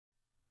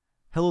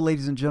Hello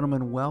ladies and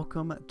gentlemen,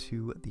 welcome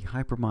to the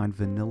Hypermine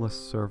vanilla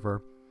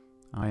server.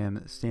 I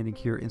am standing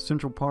here in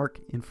Central Park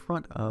in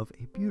front of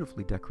a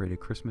beautifully decorated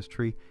Christmas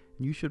tree,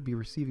 and you should be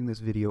receiving this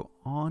video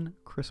on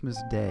Christmas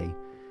Day.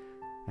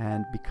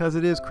 And because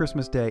it is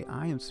Christmas Day,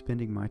 I am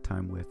spending my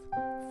time with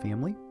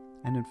family,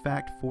 and in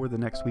fact for the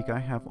next week I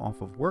have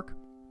off of work.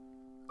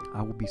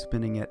 I will be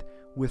spending it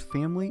with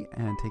family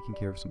and taking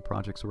care of some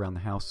projects around the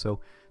house, so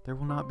there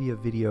will not be a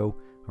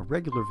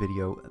regular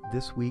video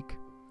this week.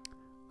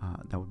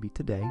 That would be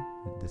today,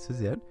 and this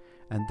is it,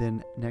 and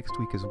then next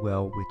week as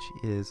well,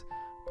 which is,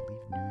 I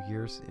believe, New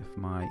Year's. If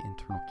my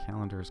internal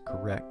calendar is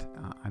correct,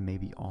 I may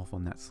be off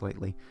on that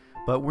slightly,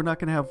 but we're not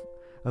going to have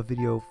a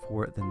video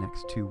for the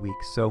next 2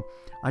 weeks. So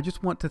I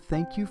just want to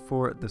thank you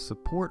for the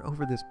support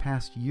over this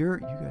past year.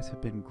 You guys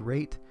have been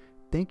great.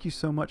 Thank you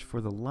so much for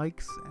the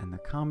likes and the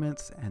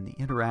comments and the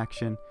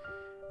interaction.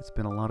 It's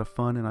been a lot of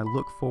fun, and I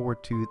look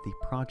forward to the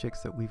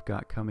projects that we've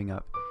got coming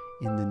up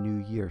in the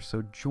new year.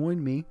 So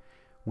join me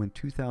when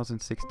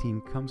 2016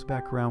 comes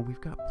back around.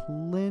 We've got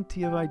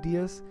plenty of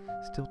ideas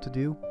still to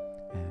do,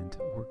 and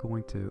we're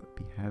going to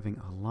be having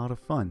a lot of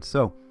fun.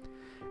 So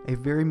a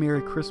very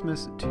Merry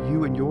Christmas to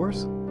you and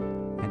yours,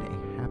 and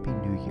a Happy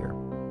New Year.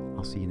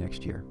 I'll see you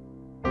next year.